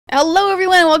Hello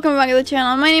everyone, welcome back to the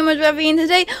channel. My name is Ruffy and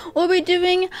today I'll be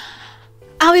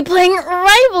playing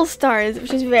Rival Stars,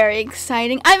 which is very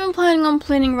exciting. I've been planning on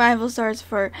playing Rival Stars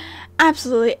for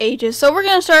absolutely ages, so we're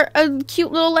gonna start a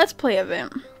cute little let's play of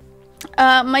it.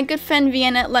 My good friend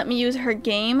Vienna let me use her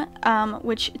game,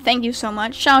 which thank you so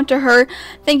much. Shout out to her.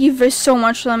 Thank you so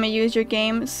much for letting me use your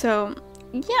game. So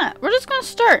yeah, we're just gonna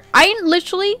start. I don't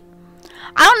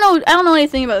know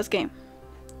anything about this game.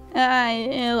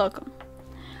 Look.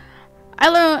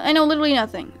 I know literally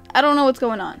nothing. I don't know what's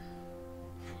going on.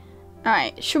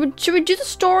 Alright, should we do the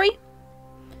story?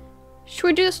 Should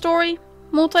we do the story?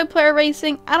 Multiplayer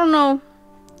racing? I don't know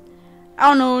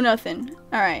nothing.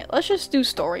 Alright, let's just do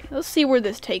story. Let's see where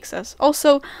this takes us.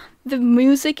 Also, the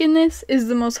music in this is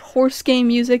the most horse game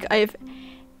music I've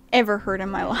ever heard in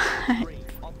my life.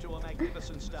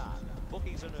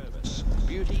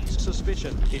 Beauty's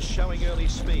suspicion is showing early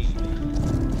speed.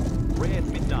 Red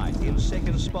Midnight in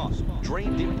second spot.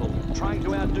 Dream Dimple trying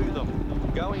to outdo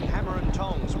them. Going hammer and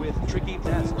tongs with Tricky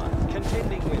Dazzler.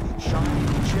 Contending with Shiny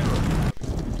Cherub.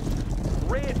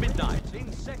 Red Midnight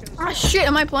in second spot. Ah shit,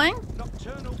 am I playing?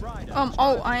 Nocturnal Rider.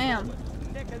 Oh, I am.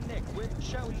 Neck and neck with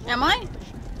Showy. Am I?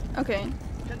 Okay.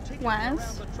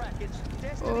 Was.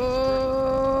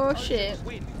 Oh shit.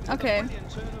 Okay.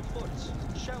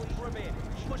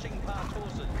 Pushing past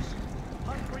horses.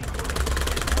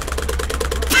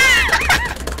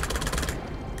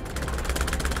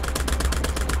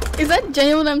 Is that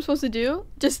genuine what I'm supposed to do?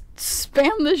 Just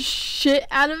spam the shit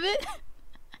out of it?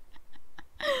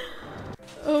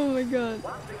 Oh my god.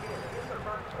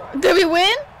 Did we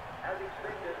win?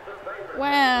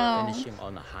 Wow. Finishing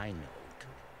on a high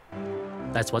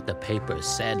note. That's what the papers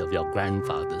said of your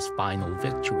grandfather's final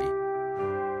victory.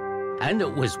 And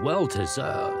it was well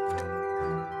deserved.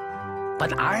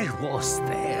 But I was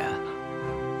there.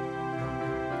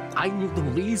 I knew the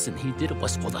reason he did it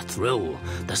was for the thrill,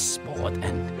 the sport,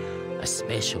 and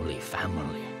especially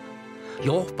family.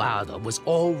 Your father was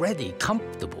already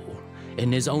comfortable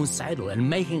in his own saddle and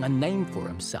making a name for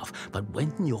himself. But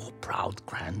when your proud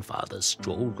grandfather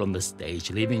strolled on the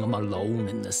stage, leaving him alone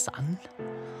in the sun,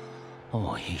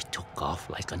 oh, he took off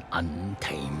like an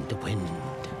untamed wind.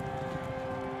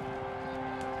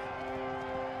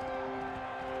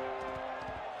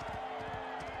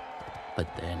 But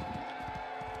then,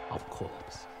 of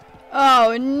course.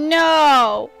 Oh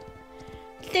no!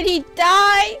 Did he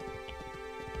die?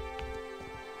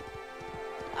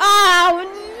 Oh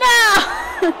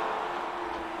no!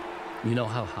 You know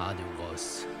how hard it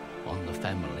was on the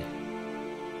family.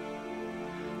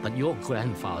 But your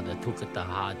grandfather took it the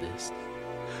hardest.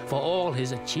 For all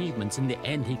his achievements, in the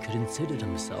end, he considered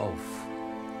himself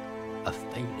a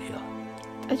failure.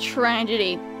 A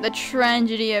tragedy. The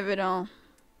tragedy of it all.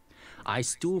 I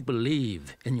still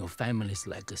believe in your family's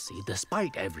legacy,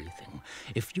 despite everything.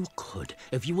 If you could,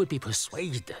 if you would be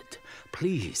persuaded,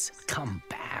 please come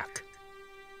back.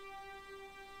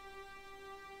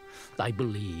 I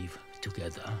believe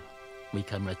together we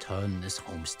can return this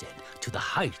homestead to the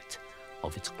height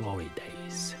of its glory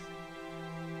days.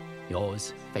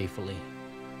 Yours faithfully,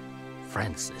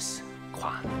 Francis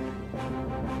Kwan.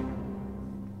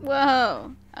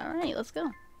 Whoa. Alright, let's go.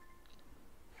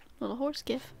 Little horse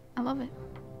gif. I love it.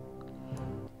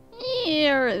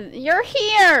 You're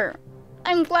here!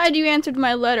 I'm glad you answered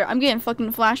my letter. I'm getting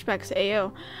fucking flashbacks to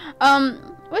AO.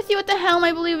 With you at the helm,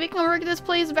 I believe we can work this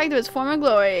place back to its former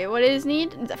glory. What it is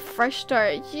need? It's a fresh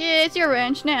start. Yeah, it's your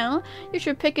ranch now. You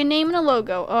should pick a name and a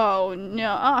logo. Oh,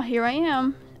 no. Oh, here I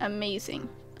am. Amazing.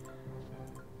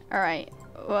 Alright.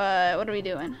 What are we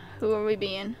doing? Who are we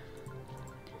being?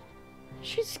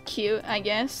 She's cute, I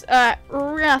guess.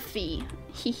 Ruffy.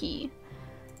 Hehe.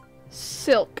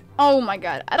 Silk. Oh my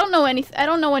god. I don't know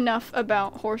enough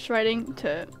about horse riding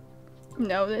to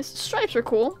know this. Stripes are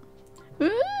cool.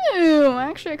 Ooh,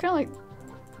 actually I kinda like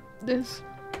this.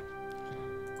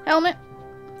 Helmet.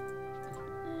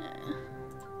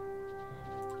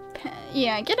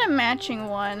 Yeah, get a matching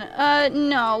one.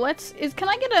 No, can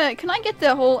I get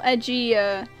the whole edgy,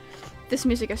 this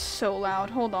music is so loud.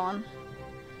 Hold on.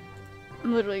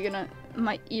 I'm literally gonna,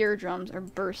 my eardrums are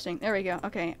bursting. There we go.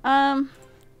 Okay,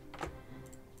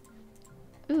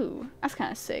 ooh, that's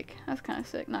kind of sick. That's kind of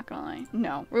sick, not gonna lie.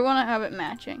 No, we want to have it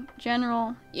matching.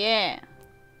 General, yeah.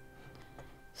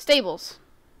 Stables.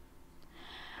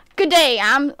 Good day,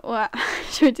 what?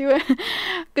 Should we do it?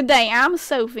 Good day, I'm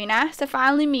Sophie. Nice to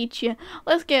finally meet you.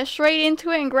 Let's get straight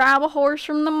into it and grab a horse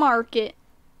from the market.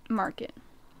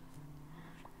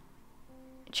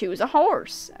 Choose a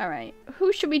horse. Alright,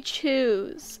 who should we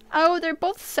choose? Oh, they're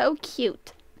both so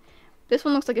cute. This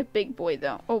one looks like a big boy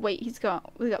though. Oh wait, we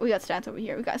got stats over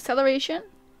here. We got acceleration.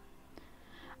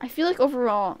 I feel like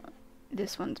overall,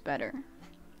 this one's better.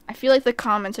 I feel like the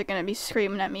comments are gonna be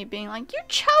screaming at me, being like, "You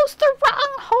chose the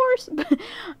wrong horse." Alright,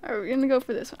 we're gonna go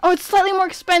for this one. Oh, it's slightly more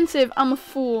expensive. I'm a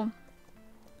fool.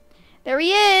 There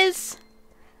he is.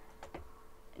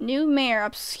 New mare,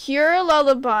 Obscure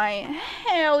Lullaby.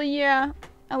 Hell yeah.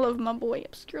 I love my boy,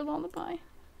 Obscure Lullaby.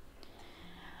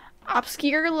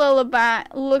 Obscure Lullaby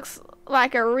looks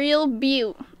like a real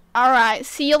beaut. Alright,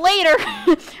 see you later.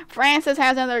 Francis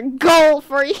has another goal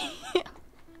for you.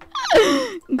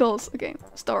 Goals. Okay,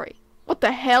 story. What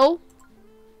the hell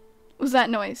was that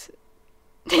noise?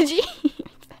 Did you hear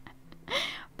that?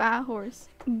 Buy a horse.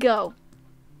 Go.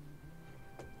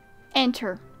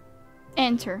 Enter.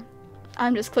 Enter.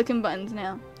 I'm just clicking buttons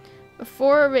now.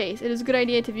 Before a race, it is a good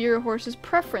idea to view your horse's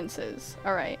preferences.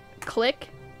 Alright. Click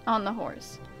on the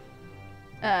horse.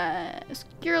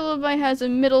 Obscure Lullaby has a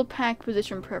middle pack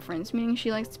position preference, meaning she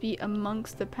likes to be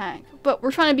amongst the pack. But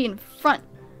we're trying to be in front.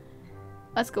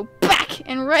 Let's go back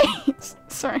and race.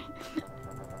 Sorry.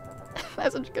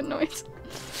 That's such a good noise.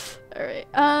 Alright,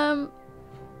 I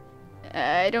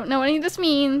don't know what any of this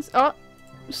means. Oh,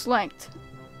 select.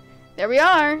 There we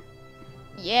are.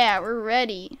 Yeah, we're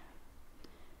ready.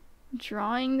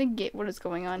 Drawing the gate. What is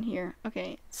going on here?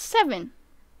 Okay, 7.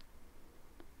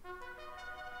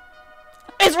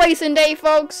 It's racing day,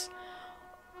 folks.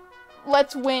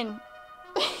 Let's win.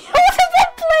 What is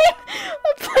that plane?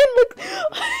 That plane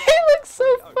looks so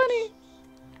funny.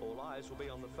 All eyes will be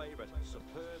on the favorite.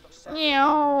 Superb.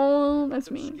 Meow. That's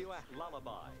me. Obscure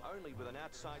Lullaby, only with an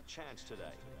outside chance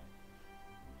today.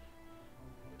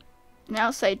 An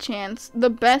outside chance. The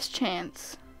best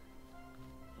chance.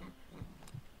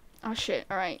 Oh shit.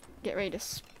 Alright. Get ready to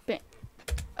spin.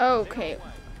 Okay.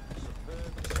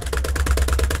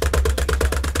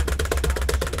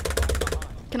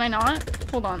 Can I not?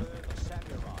 Hold on.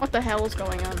 What the hell is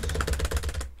going on?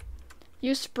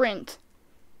 Use sprint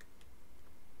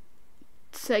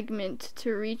segment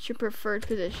to reach your preferred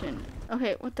position.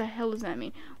 Okay, what the hell does that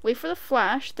mean? Wait for the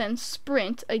flash, then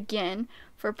sprint again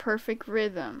for perfect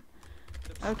rhythm.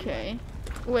 Okay.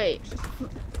 Wait.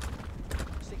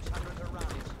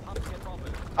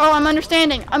 Oh, I'm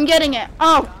understanding. I'm getting it.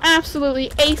 Oh, absolutely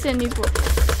acing these words.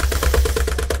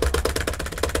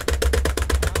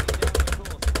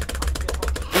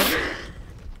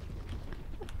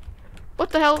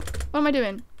 What the hell? What am I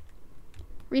doing?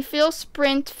 Refill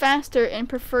sprint faster in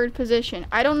preferred position.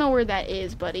 I don't know where that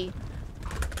is, buddy.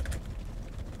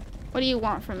 What do you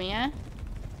want from me, eh?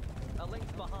 A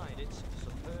length behind, it's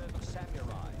Superb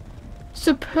Samurai.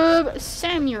 Superb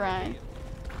Samurai.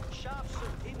 Sharp suit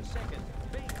in second.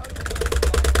 Being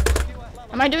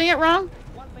overloaded. Am I doing it wrong?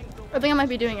 I think I might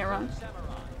be doing it wrong.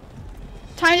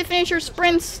 Time to finish your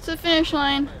sprints to the finish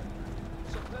line.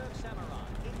 Superb Samurai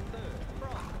in third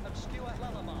from Obscure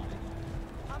Lullaby.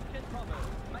 Pumpkin Proverb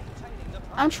maintaining the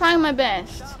I'm trying my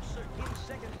best. sharp suit in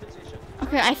second position.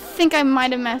 Okay, I think I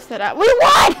might have messed that up. We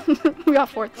won! We got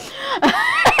 4th.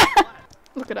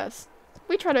 Look at us.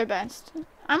 We tried our best.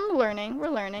 I'm learning. We're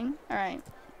learning. Alright.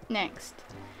 Next.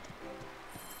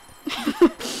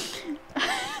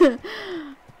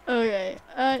 Okay.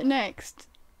 Next.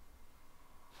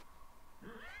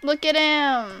 Look at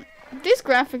him! These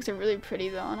graphics are really pretty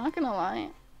though, I'm not gonna lie.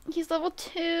 He's level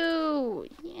 2!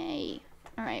 Yay.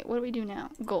 Alright, what do we do now?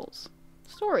 Goals.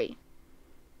 Story.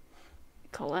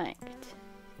 Collect.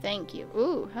 Thank you.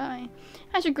 Ooh, hi.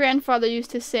 As your grandfather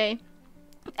used to say,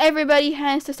 everybody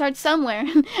has to start somewhere.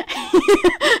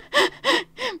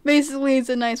 Basically, it's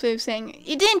a nice way of saying,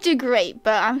 you didn't do great,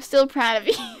 but I'm still proud of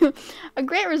you. A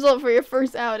great result for your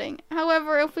first outing.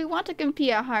 However, if we want to compete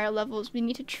at higher levels, we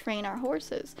need to train our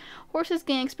horses. Horses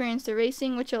gain experience through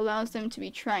racing, which allows them to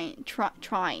be trained.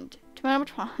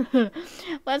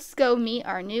 Let's go meet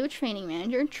our new training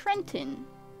manager, Trenton.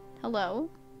 Hello.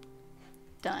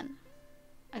 Done.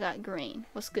 I got green.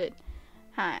 What's good?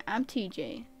 Hi, I'm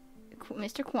TJ.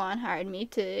 Mr. Kwan hired me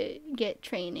to get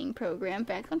training program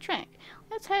back on track.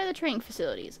 Let's head to the training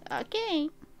facilities.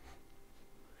 Okay.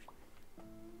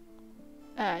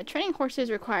 Training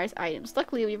horses requires items.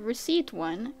 Luckily, we've received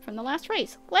one from the last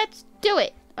race. Let's do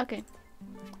it. Okay.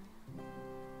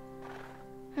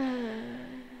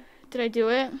 Did I do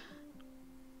it?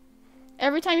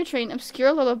 Every time you train,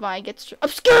 Obscure Lullaby gets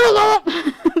Obscure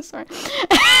Lullaby. Sorry.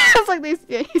 It's like they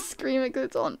scream it because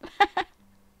it's on.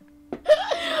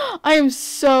 I am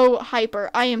so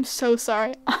hyper. I am so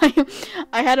sorry.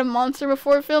 I had a monster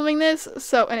before filming this,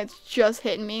 and it's just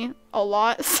hitting me a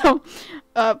lot. So,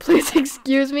 please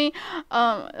excuse me.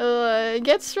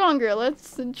 Get stronger.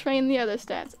 Let's train the other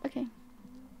stats. Okay.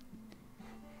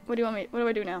 What do you want me? What do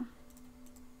I do now?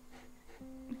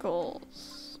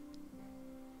 Goals.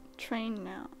 Train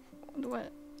now.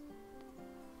 What?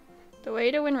 The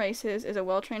way to win races is a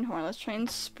well-trained horse. Let's train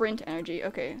sprint energy.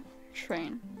 Okay,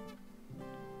 train.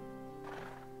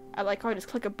 I like how I just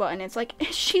click a button. It's like,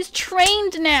 she's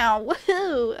trained now!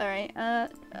 Woohoo! Alright, I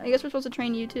guess we're supposed to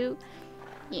train you too?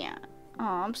 Yeah.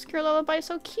 Aw, Obscure Lullaby is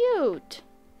so cute!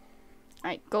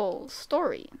 Alright, goals.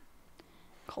 Story.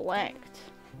 Collect.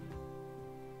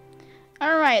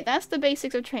 Alright, that's the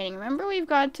basics of training. Remember, we've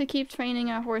got to keep training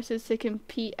our horses to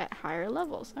compete at higher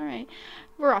levels. Alright.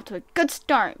 We're off to a good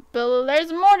start, but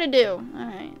there's more to do.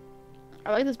 Alright.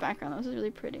 I like this background. This is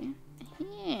really pretty.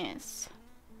 Yes.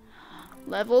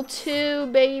 Level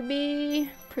 2, baby.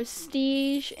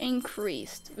 Prestige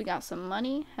increased. We got some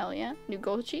money. Hell yeah. New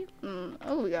gold sheet.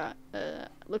 Oh, we got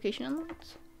location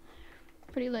unlocks.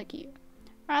 Pretty lucky.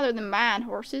 Rather than buying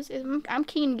horses, I'm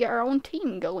keen to get our own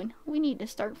team going. We need to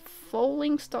start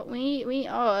foaling stall. We need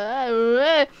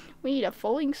a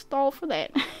foaling stall for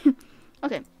that.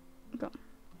 Okay, go.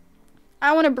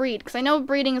 I want to breed because I know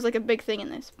breeding is like a big thing in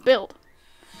this. Build.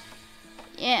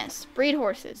 Yes, breed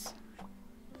horses.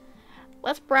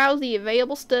 Let's browse the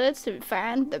available studs to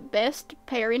find the best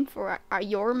pairing for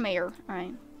your mare. All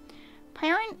right.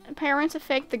 Parents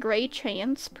affect the grade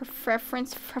chance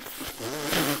preference.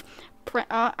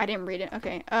 I didn't read it.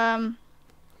 Okay.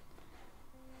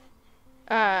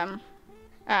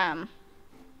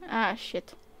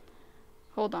 Shit.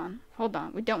 Hold on.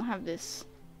 We don't have this.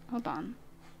 Hold on.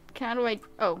 How do I?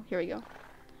 Oh, here we go.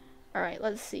 All right.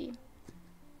 Let's see.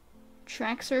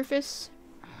 Track surface,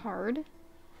 hard.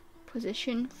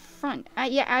 Position front.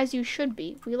 Yeah, as you should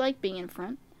be. We like being in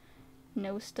front.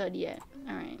 No stud yet.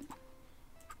 All right.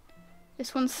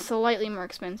 This one's slightly more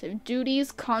expensive.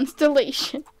 Duties,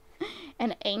 constellation.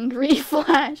 An angry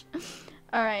flash.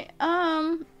 Alright,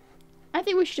 I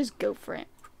think we should just go for it.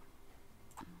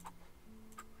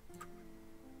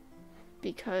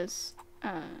 Because,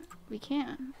 we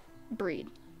can. Breed.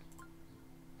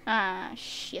 Ah,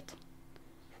 shit.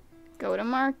 Go to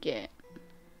market.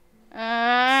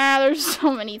 There's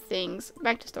so many things.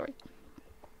 Back to story.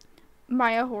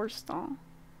 Buy a horse stall.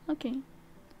 Okay.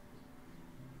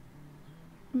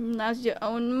 Now you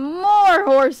own more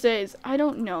horses! I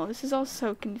don't know. This is all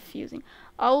so confusing.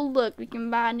 Oh, look. We can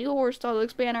buy a new horse stall to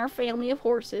expand our family of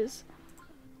horses.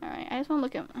 Alright. I just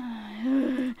want to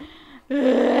look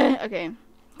at... Okay.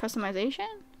 Customization?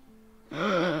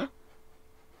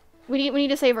 we need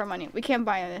to save our money. We can't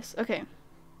buy this. Okay.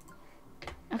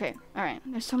 Okay. Alright.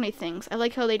 There's so many things. I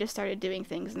like how they just started doing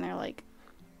things and they're like...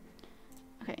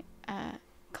 Okay.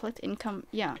 Collect income.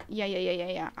 Yeah.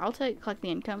 I'll collect the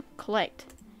income. Collect.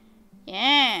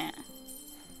 Yeah.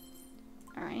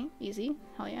 Alright, easy.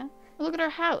 Hell yeah. Oh, look at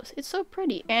our house. It's so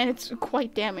pretty. And it's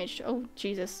quite damaged. Oh,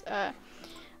 Jesus.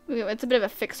 It's a bit of a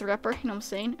fixer-upper, you know what I'm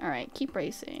saying? Alright, keep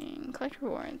racing. Collect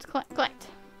rewards. Collect.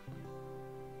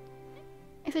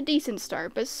 It's a decent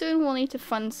start, but soon we'll need to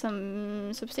fund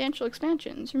some substantial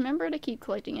expansions. Remember to keep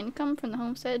collecting income from the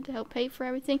homestead to help pay for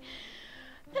everything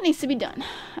that needs to be done.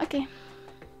 Okay.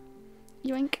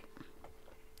 Yoink.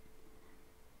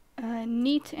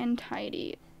 Neat and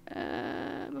tidy.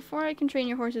 Before I can train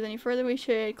your horses any further, we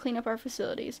should clean up our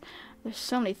facilities. There's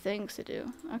so many things to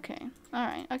do. Okay.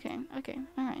 Alright.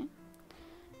 Alright.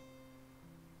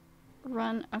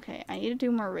 Run. Okay, I need to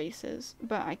do more races,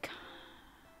 but I can't.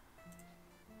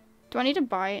 Do I need to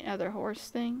buy another horse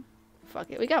thing?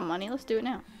 Fuck it. We got money. Let's do it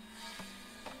now.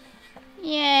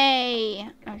 Yay!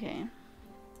 Okay.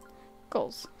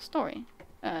 Goals. Story.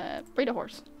 Breed a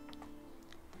horse.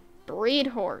 Breed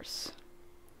horse.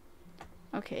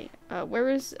 Okay, where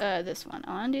is this one?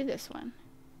 I want to do this one.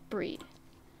 Breed.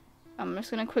 I'm just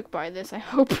gonna quick buy this. I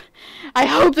hope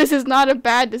this is not a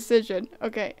bad decision.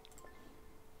 Okay.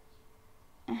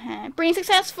 Breeding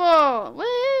successful!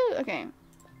 Woo! Okay.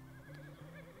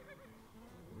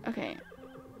 Okay.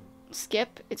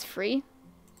 Skip. It's free.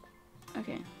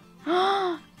 Okay.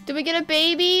 Did we get a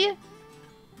baby?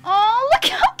 Oh, look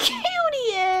how cute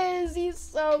he is! He's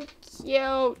so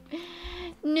cute.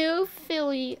 New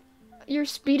filly. Your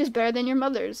speed is better than your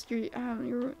mother's.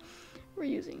 We're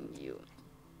using you.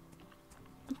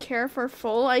 Care for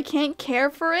foal? I can't care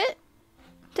for it?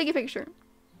 Take a picture.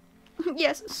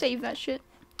 Yes, save that shit.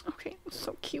 Okay,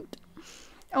 so cute.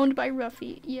 Owned by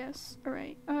Ruffy. Yes,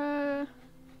 alright.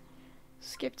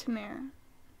 Skip to mare.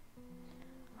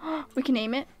 We can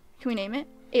name it. Can we name it?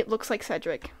 It looks like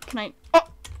Cedric. Can I? Oh!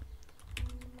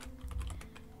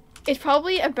 It's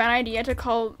probably a bad idea to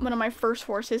call one of my first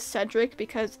horses Cedric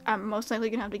because I'm most likely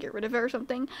gonna have to get rid of it or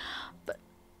something. But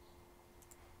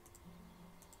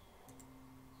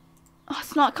oh,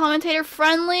 it's not commentator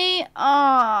friendly.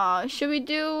 Oh, should we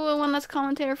do one that's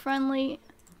commentator friendly?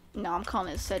 No, I'm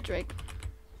calling it Cedric.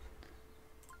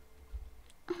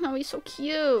 Oh, he's so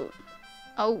cute.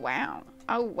 Oh, wow.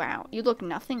 Oh, wow. You look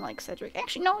nothing like Cedric.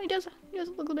 Actually, no, he does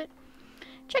look a bit.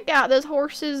 Check out those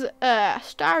horses,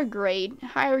 star grade.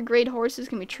 Higher grade horses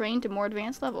can be trained to more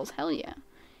advanced levels. Hell yeah.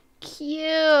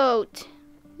 Cute.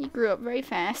 He grew up very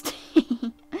fast.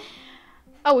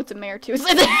 Oh, it's a mare too.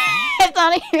 It's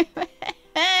not here.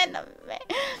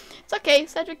 It's okay.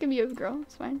 Cedric can be a girl.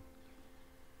 It's fine.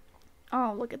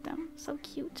 Oh, look at them. So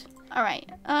cute. Alright,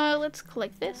 let's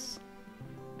collect this.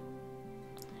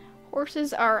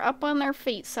 Horses are up on their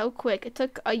feet so quick. It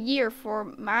took a year for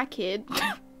my kid.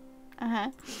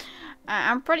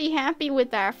 I'm pretty happy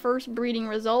with our first breeding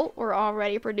result. We're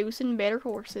already producing better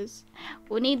horses.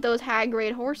 We need those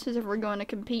high-grade horses if we're going to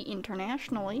compete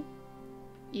internationally.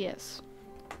 Yes.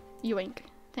 Yoink.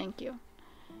 Thank you.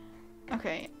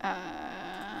 Okay,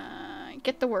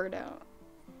 get the word out.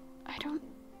 I don't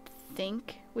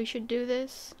think we should do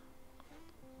this.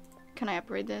 Can I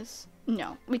upgrade this?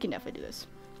 No, we can definitely do this.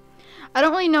 I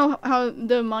don't really know how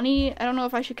the money, I don't know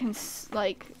if I should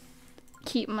like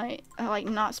keep my, like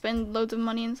not spend loads of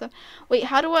money and stuff. Wait,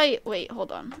 how do I, wait,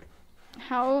 hold on.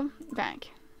 How, back.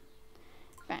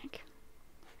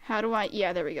 How do I,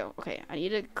 yeah, there we go. Okay, I need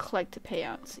to collect the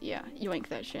payouts. Yeah, yoink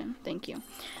that shit. Thank you.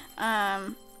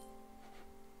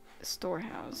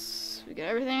 Storehouse. We got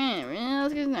everything in.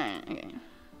 Let's get started. Okay.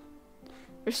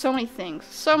 There's so many things.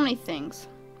 So many things.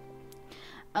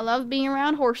 I love being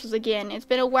around horses again. It's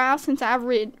been a while since I've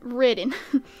ridden.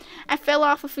 I fell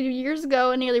off a few years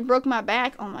ago and nearly broke my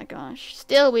back. Oh my gosh.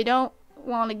 Still, we don't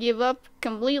want to give up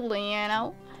completely, you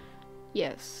know?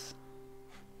 Yes.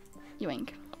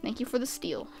 Yoink. Thank you for the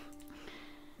steal.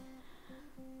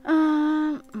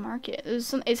 Market.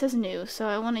 It says new, so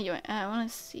I want to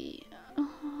see. Oh,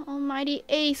 Almighty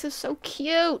Ace is so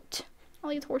cute. All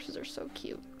these horses are so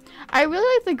cute. I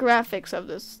really like the graphics of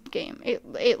this game.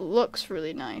 It looks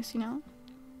really nice, you know?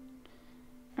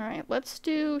 Alright,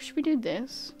 should we do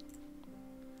this?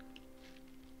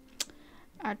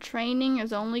 Our training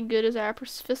is only good as our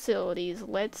facilities.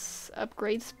 Let's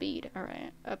upgrade speed.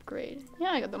 Alright, upgrade.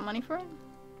 Yeah, I got the money for it.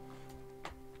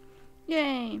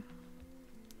 Yay.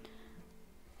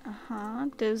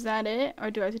 Is that it? Or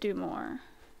do I have to do more?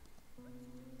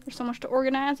 There's so much to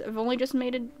organize. I've only just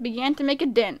began to make a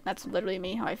dent. That's literally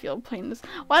me, how I feel playing this.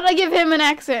 Why did I give him an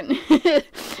accent?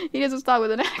 He doesn't start with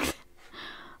an accent.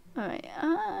 Alright,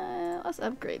 let's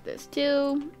upgrade this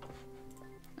too.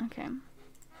 Okay.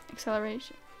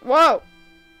 Acceleration. Whoa!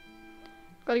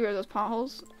 Gotta get rid of those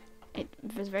potholes. It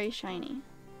was very shiny.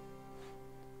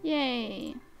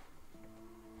 Yay!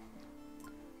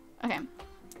 Okay.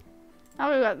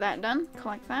 Now we got that done.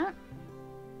 Collect that.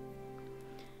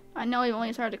 I know we've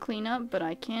only started to clean up, but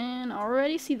I can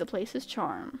already see the place's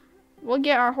charm. We'll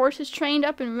get our horses trained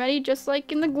up and ready just like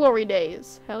in the glory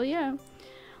days. Hell yeah.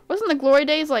 Wasn't the glory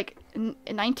days like in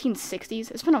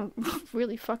 1960s? It's been a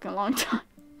really fucking long time.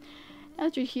 Now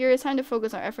that you're here, it's time to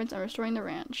focus our efforts on restoring the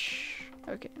ranch.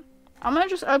 Okay. I'm gonna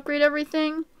just upgrade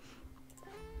everything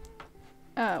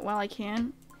while I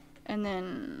can. And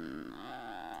then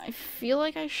I feel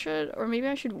like I should, or maybe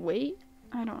I should wait.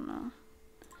 I don't know.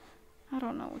 I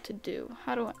don't know what to do.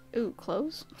 How do I... Ooh,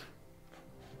 close?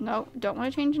 No, don't want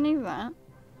to change any of that.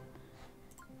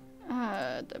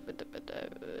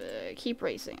 Keep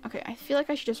racing. Okay, I feel like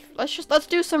I should let's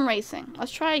do some racing.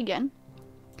 Let's try again.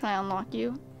 Can I unlock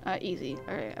you? Easy.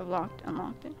 Alright, I've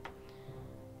unlocked it.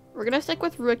 We're gonna stick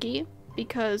with rookie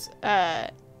because,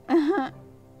 I'm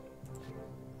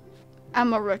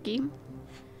a rookie.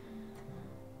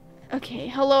 Okay,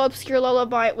 hello, obscure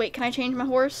lullaby. Wait, can I change my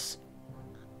horse?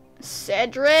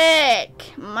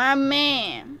 Cedric! My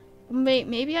man! Wait,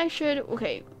 maybe I should...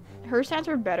 Okay, her stats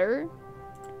are better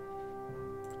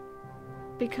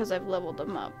because I've leveled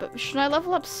them up. But should I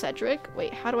level up Cedric?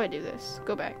 Wait, how do I do this?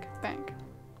 Go back.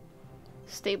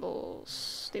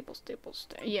 Stables.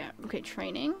 Yeah, okay,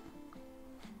 training.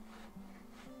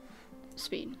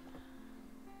 Speed.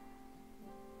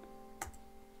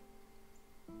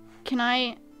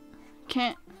 Can't...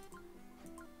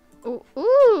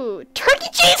 Ooh, turkey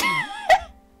cheese!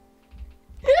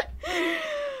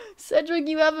 Cedric,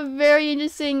 you have a very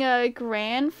interesting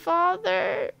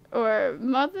grandfather or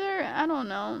mother. I don't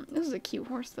know. This is a cute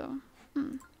horse, though.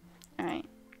 Alright.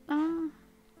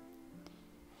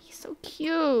 He's so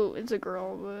cute. It's a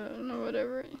girl, but no,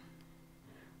 whatever.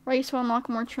 Race to unlock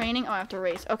more training. Oh, I have to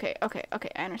race. Okay.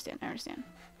 I understand.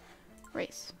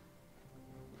 Race.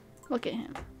 Look at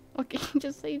him. Look,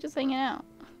 just hanging out.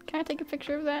 Can I take a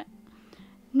picture of that?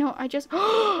 No, I just...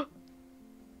 I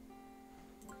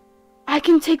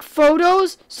can take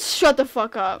photos? Shut the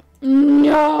fuck up.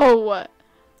 No!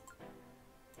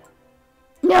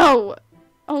 No!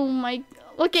 Oh my,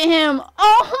 look at him!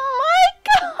 Oh my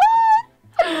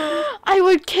god! I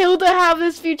would kill to have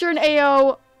this feature in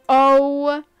AO.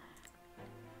 Oh.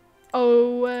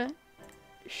 Oh.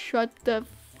 Shut the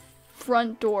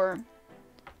front door.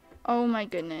 Oh my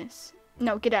goodness.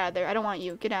 No, get out of there. I don't want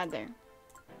you. Get out of there.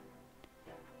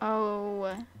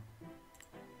 Oh.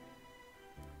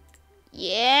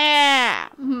 Yeah!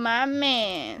 My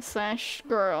man slash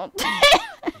girl.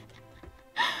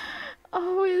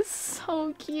 Oh, he's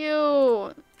so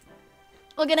cute.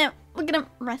 Look at him. Look at him.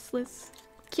 Restless.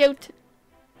 Cute.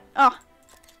 Oh.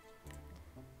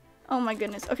 Oh my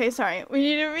goodness. Okay, sorry. We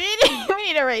need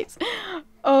a race.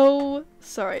 Oh,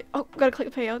 sorry. Oh, gotta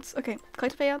collect payouts. Okay,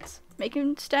 collect payouts.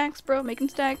 Making stacks, bro. Making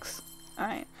stacks.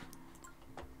 Alright.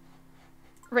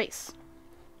 Race.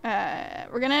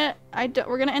 We're gonna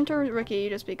enter Ricky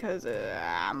just because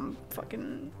I'm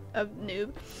fucking a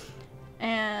noob.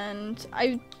 And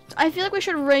I feel like we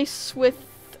should race with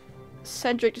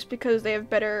Cedric just because they have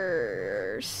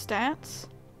better stats.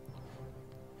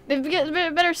 They get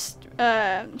better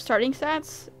starting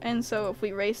stats, and so if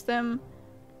we race them,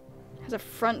 has a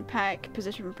front pack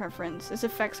position preference. This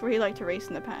affects where you like to race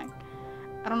in the pack.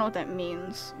 I don't know what that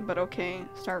means, but okay.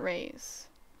 Start race.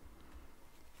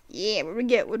 Yeah, what do we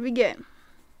get? What do we get?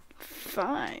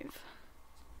 5.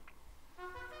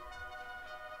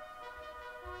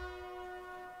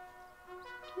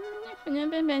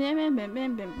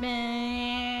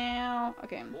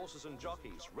 Okay. Horses and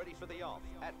jockeys ready for the off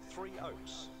at 3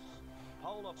 Oaks.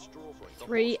 Pole off Strawberry.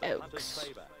 3 Oaks.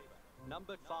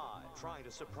 Number 5 trying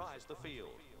to surprise the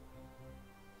field.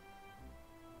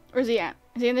 Where's he at?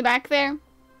 Is he in the back there?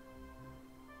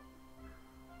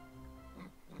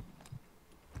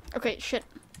 Okay, shit.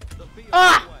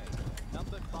 Ah!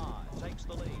 Number 5 takes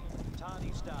the lead.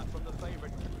 Tardy start from the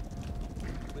favorite.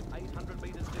 With 800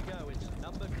 meters to go, it's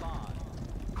number 5.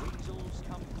 Weasels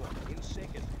Comfort in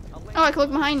second. Oh, I can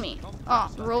look behind me.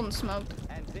 Oh, rolled and smoked.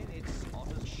 And then it's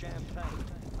Otter's Champagne.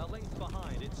 A length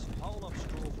behind, it's Pole of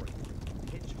Strawberry.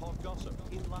 Hedgehog Gossip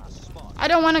in last spot. I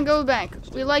don't want to go back.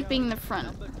 We like being in the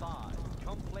front. Number 5,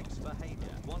 Complex Behavior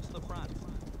wants the front.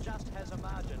 Just has a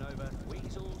margin over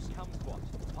Weasels Kumquat.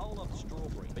 Pole of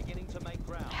Strawberry beginning to make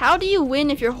ground. How do you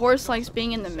win if your horse likes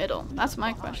being in the middle? That's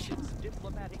my question.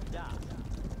 Diplomatic Dart.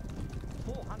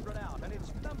 400 out, and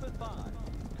it's number 5.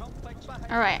 Complex Behavior.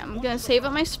 Alright, I'm gonna save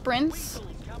up my sprints.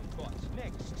 Weasels Kumquat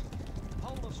next.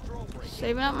 Pole of Strawberry.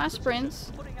 Saving up my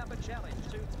sprints. Putting up a challenge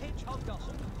to Hedgehog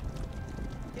Gossip.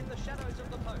 In the shadows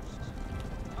of the post.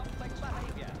 Complex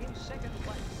Behavior in second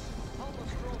place. Pole of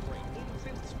Strawberry in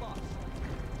 5th spot.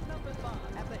 Number 5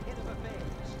 at the head of affairs.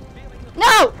 Feeling the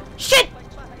No! Shit!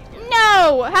 Complex Behavior.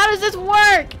 No! How does this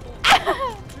work? 2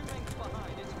 lengths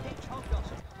behind is Hedgehog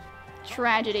Gossip.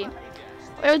 Tragedy.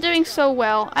 We were doing so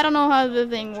well. I don't know how the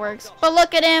thing works. But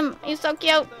look at him! He's so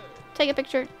cute! Take a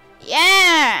picture.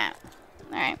 Yeah!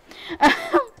 Alright.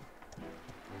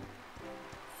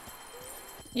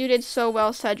 You did so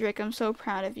well, Cedric. I'm so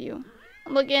proud of you.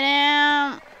 Look at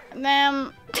him!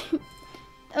 Them!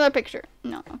 Another picture.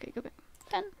 No. Okay, go back.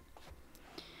 Done.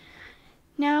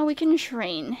 Now we can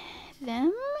train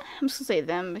them. I'm just gonna say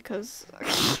them because...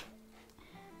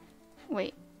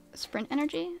 Wait. Sprint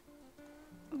energy?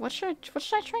 What should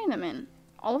I train them in?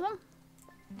 All of them?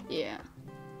 Yeah.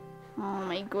 Oh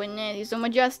my goodness, he's so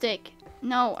majestic.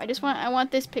 No, I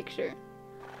want this picture.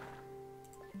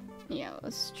 Yeah,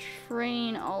 let's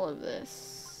train all of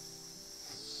this.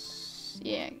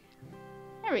 Yeah.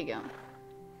 There we go.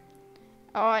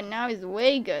 Oh, now he's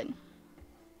way good.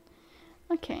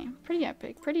 Okay, pretty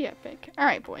epic, pretty epic.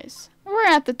 Alright, boys. We're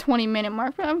at the 20-minute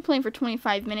mark. I've been playing for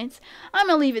 25 minutes. I'm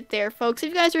gonna leave it there, folks. If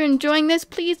you guys are enjoying this,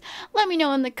 please let me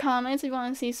know in the comments if you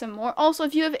want to see some more. Also,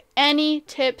 if you have any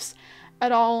tips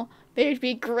at all, they would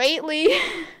be greatly,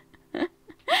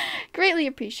 greatly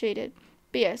appreciated.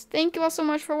 But yes, thank you all so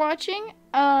much for watching.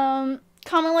 Comment,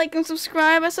 like, and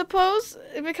subscribe, I suppose.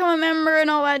 Become a member and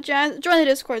all that jazz. Join the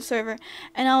Discord server.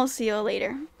 And I'll see you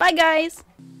later. Bye, guys!